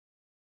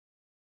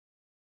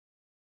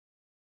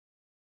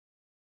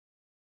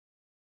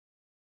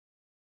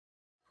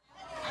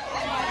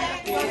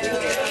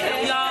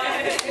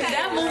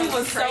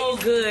so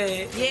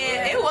good.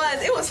 Yeah,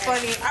 it was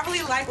funny. I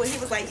really like when he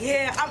was like,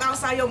 yeah, I'm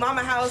outside your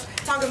mama house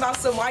talking about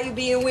some why you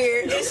being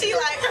weird. And she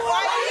like,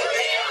 why you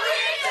being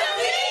weird to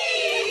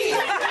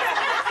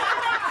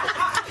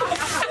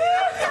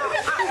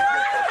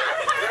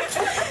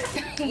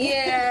me?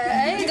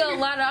 Yeah, I ain't gonna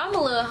lie though, I'm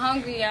a little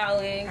hungry, y'all.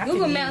 And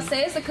Google Maps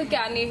says it's a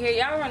cookout near here.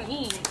 Y'all wanna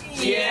eat?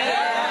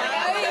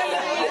 Yeah.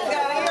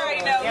 You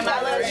already know. Yeah,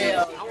 my little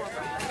chill.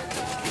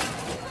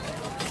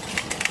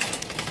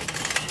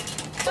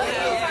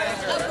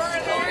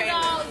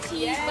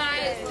 Cheese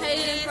bites,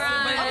 Theta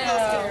fries.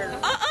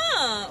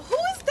 Who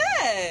is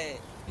that?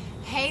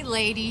 Hey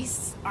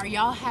ladies, are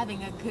y'all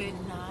having a good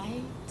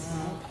night?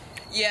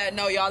 Yeah,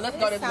 no, y'all, let's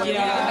go to the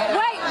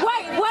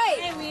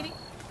Wait.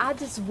 I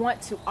just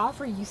want to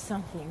offer you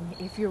something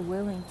if you're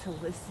willing to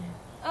listen.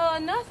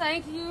 No,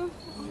 thank you.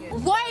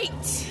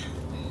 Wait!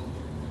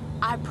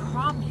 I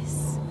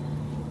promise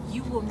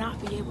you will not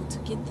be able to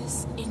get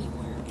this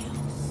anywhere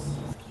else.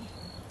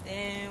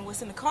 And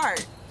what's in the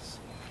cart?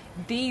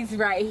 These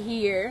right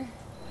here,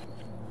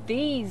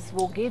 these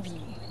will give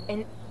you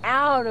an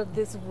out of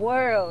this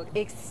world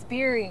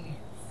experience.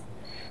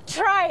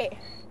 Try it.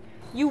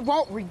 You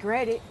won't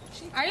regret it.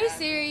 Are you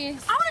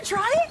serious? I want to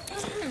try it.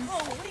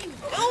 Oh, what are you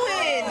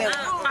doing?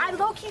 I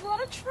low-key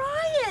want to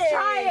try it.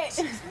 Try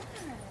it.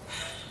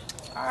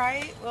 All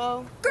right,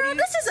 well. Girl,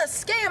 this is a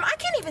scam. I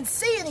can't even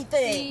see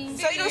anything.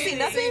 So you don't see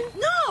nothing?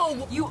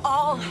 No. You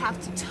all have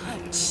to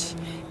touch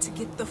to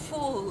get the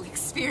full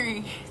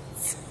experience.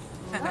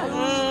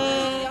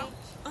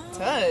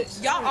 Touch.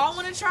 Y'all all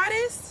want to try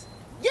this?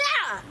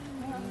 Yeah.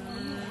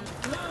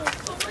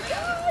 Oh my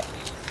God.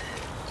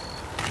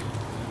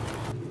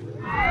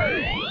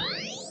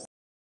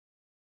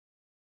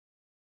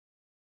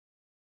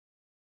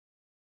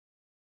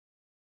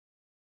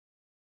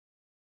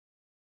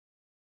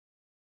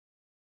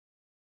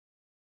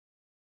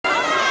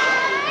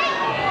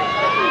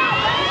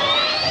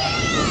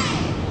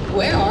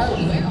 Where are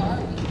we?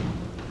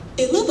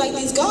 It looked like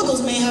these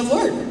goggles may have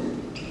worked.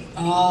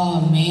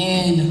 Oh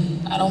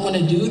man, I don't want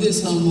to do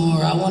this no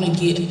more. I want to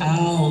get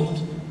out.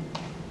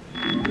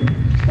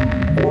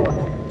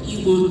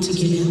 You want to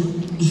get out?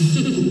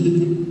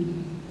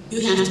 You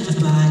have to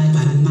abide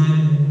by my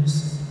rules.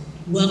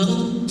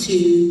 Welcome to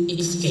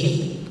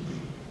IXscape.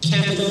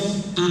 Capital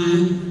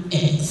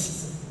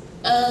I-X.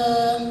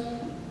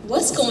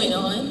 What's going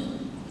on?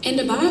 And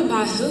abide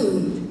by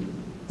who?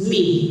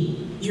 Me,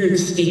 your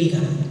escape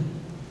guide.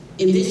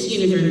 In this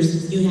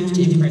universe, you have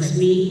to impress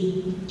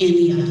me and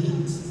the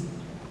audience.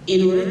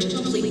 In order to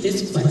complete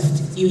this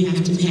quest, you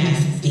have to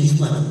pass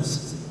these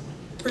levels.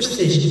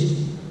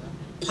 Precision,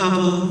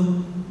 pop-off,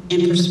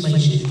 and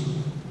persuasion.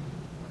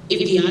 If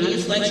the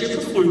audience likes your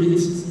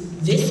performance,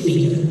 this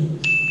meter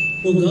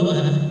will go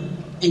up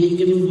and you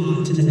can move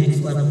on to the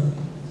next level.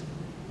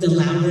 The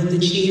louder the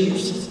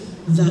cheers,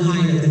 the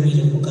higher the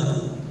meter will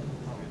go.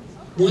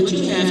 Once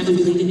you have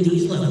completed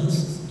these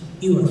levels,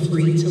 you are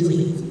free to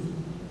leave.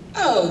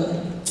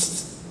 Oh,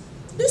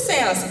 this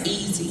sounds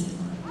easy.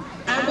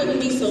 I wouldn't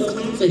be so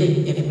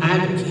confident if I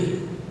were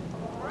you.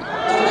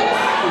 Let's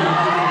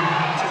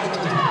see to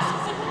the task.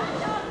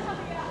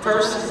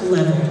 First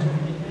level,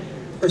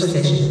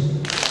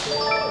 precision.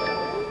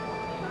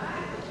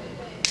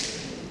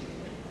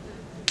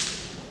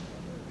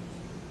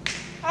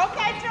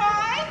 Okay,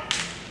 Troy.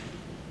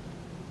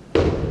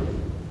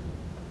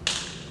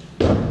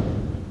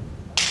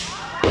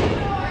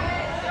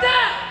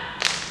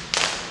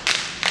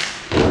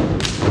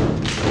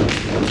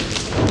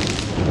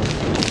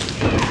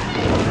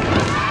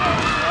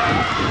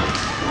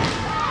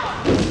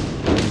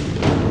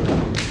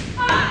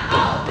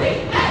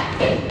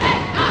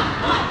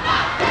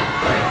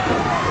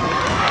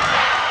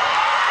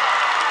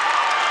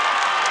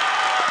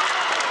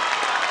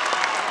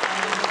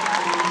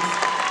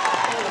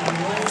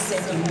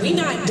 We're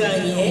not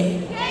done yet.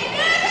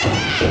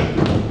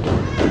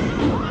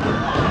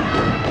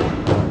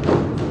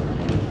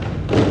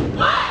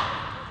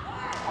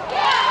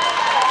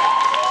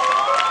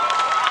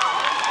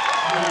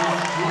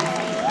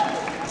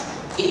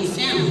 It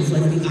sounds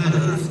like the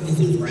audience is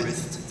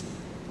impressed.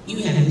 You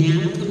have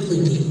now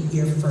completed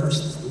your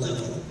first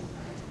level.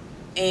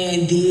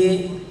 And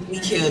then we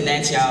killed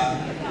that, y'all.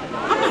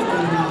 I'm not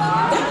gonna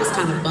lie, that was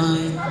kind of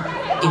fun.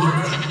 If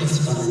that was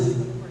fun,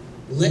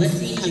 let's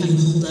see how you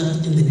hold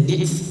up in the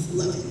next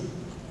level.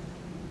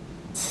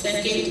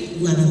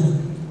 Second level,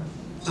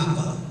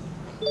 pop-up.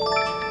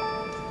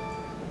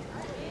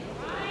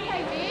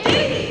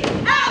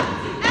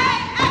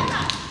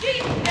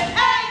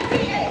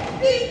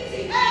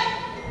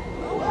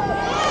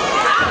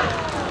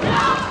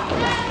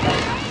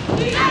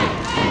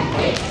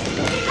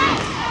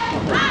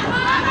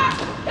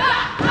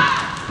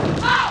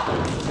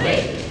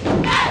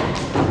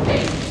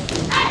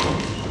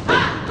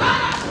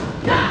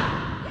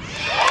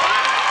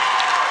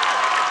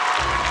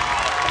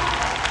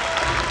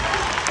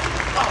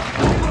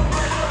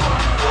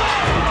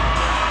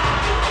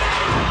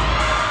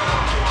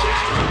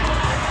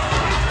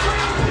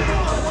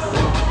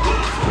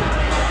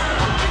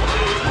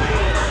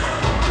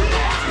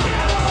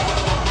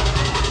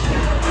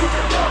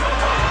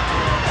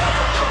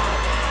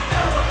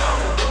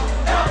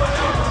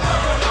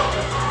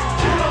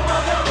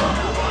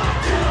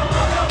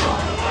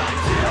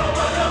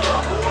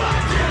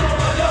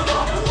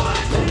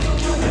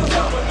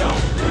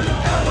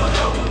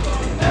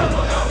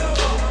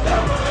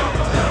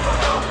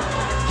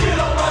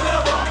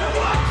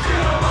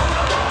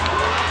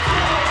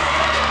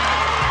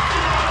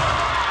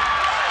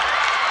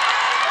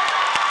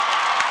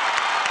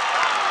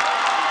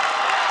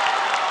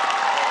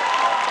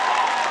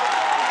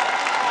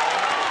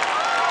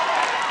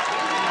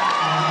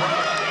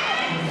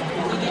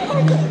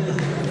 another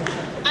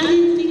life. I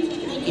didn't think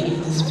you'd make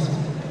it this far,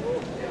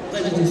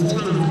 but it is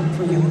time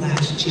for your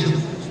last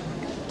challenge.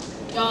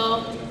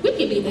 Y'all, we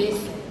can do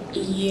this.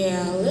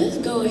 Yeah, let's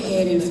go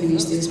ahead and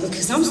finish this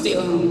because I'm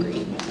still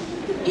hungry.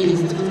 It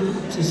is time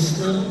to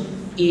slow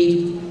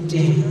it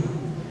down.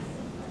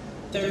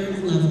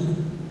 Third level,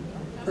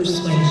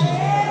 persuasion.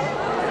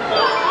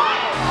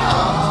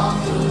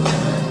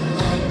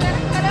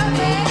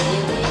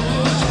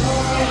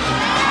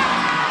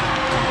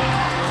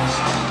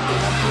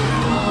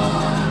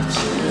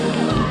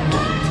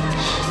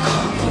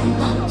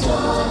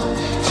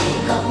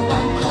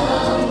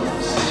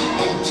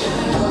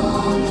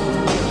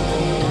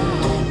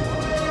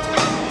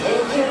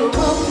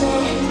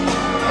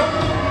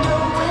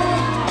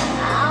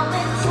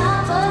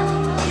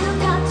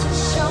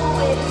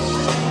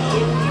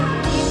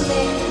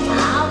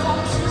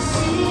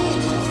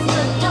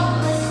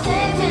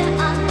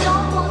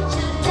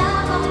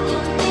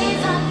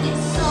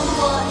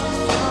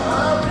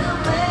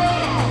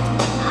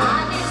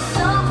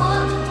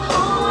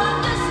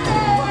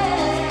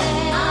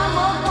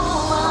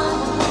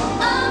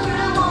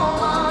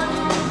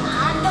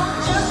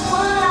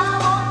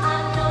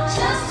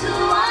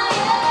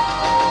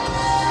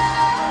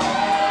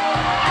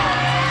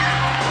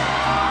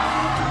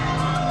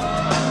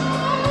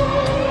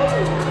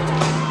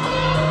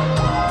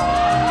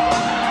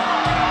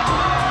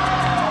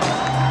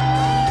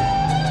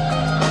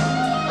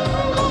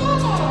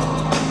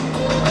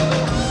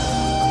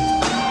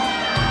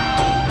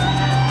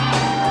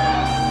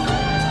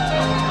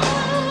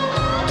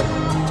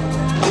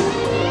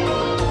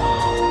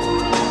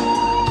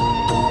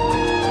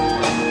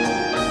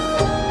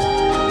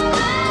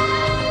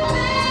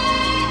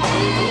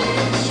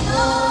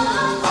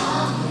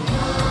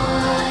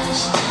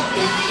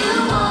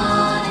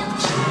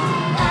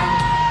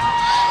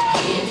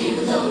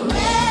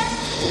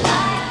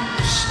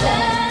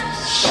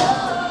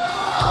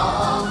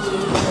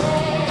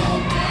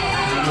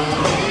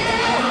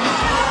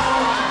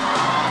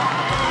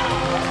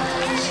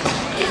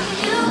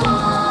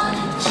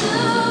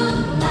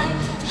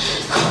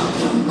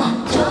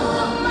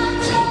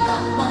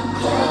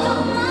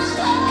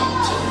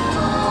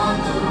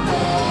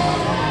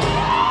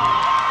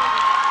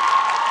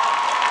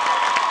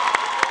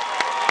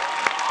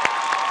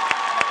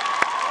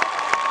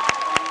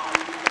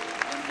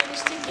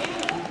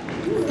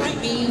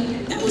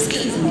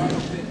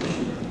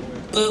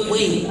 But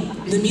wait,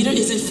 the meter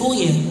isn't full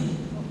yet.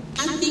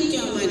 I think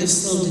y'all might have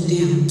slowed it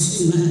down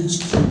too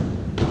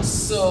much.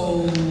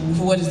 So,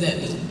 what does that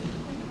mean?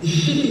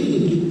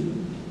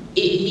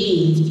 It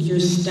means you're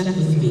stuck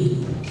with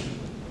me.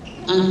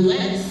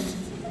 Unless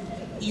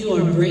you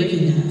are brave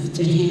enough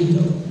to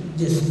handle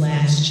this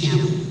last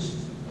challenge.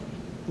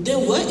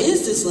 Then what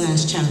is this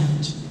last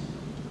challenge?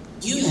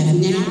 You have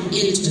now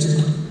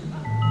entered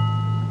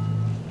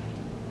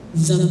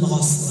the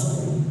boss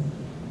level.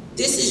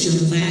 This is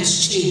your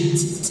last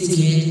chance to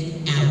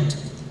get out,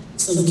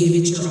 so give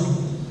it your all.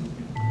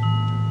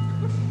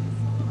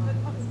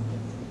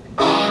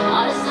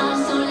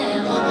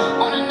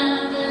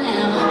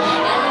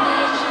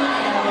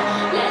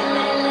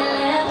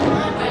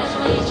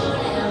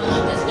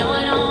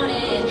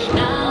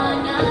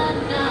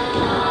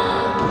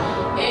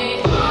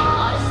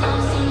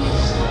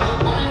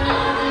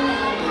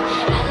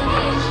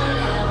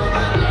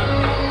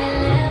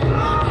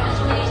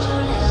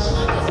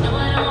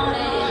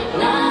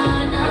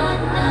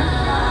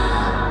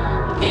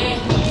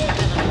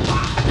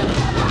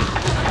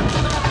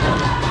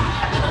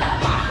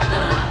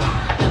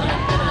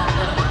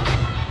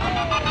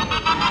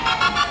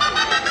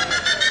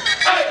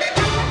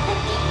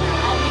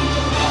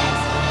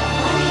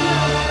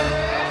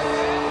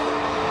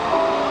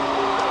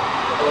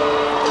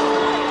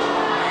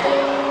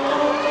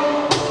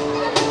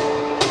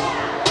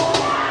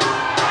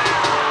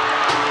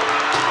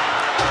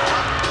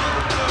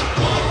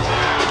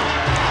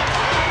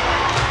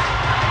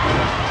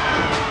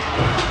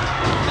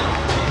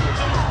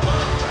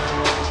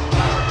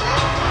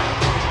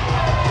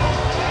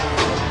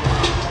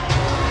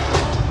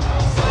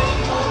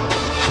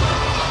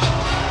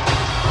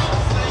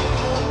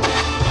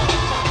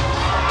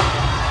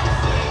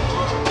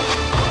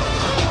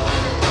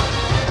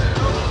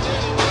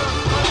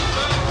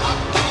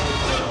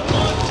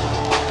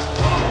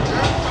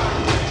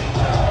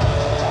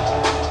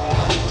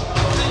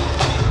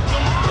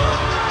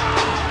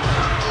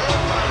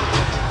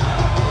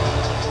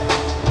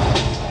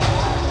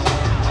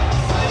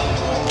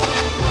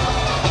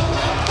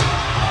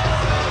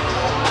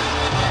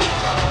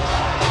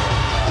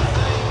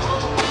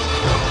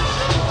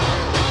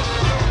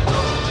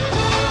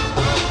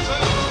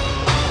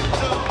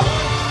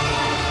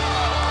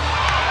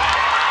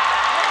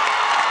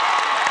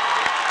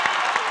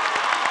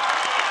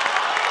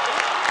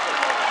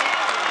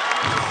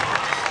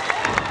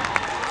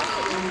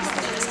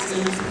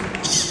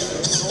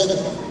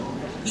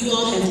 You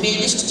all have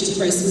managed to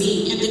impress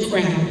me and the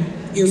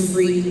crowd. You're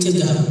free to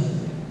go.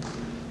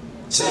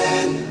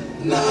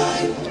 10,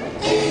 9,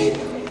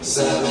 8,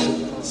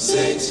 7,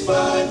 6,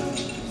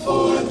 5,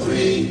 4,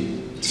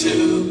 3,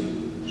 2,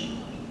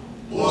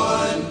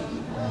 1.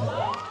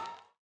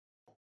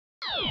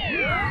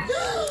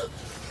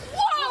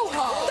 Whoa!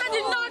 That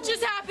did not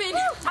just happen.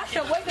 I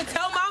can't wait to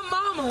tell my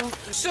mama.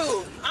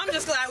 Shoot, I'm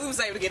just glad we was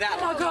able to get out.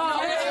 Oh my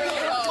God.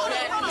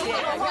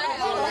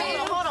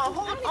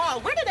 Hold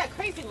on. Where did that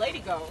crazy lady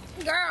go?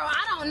 Girl,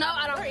 I don't know.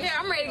 I don't care.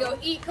 I'm ready to go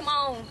eat. Come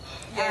on.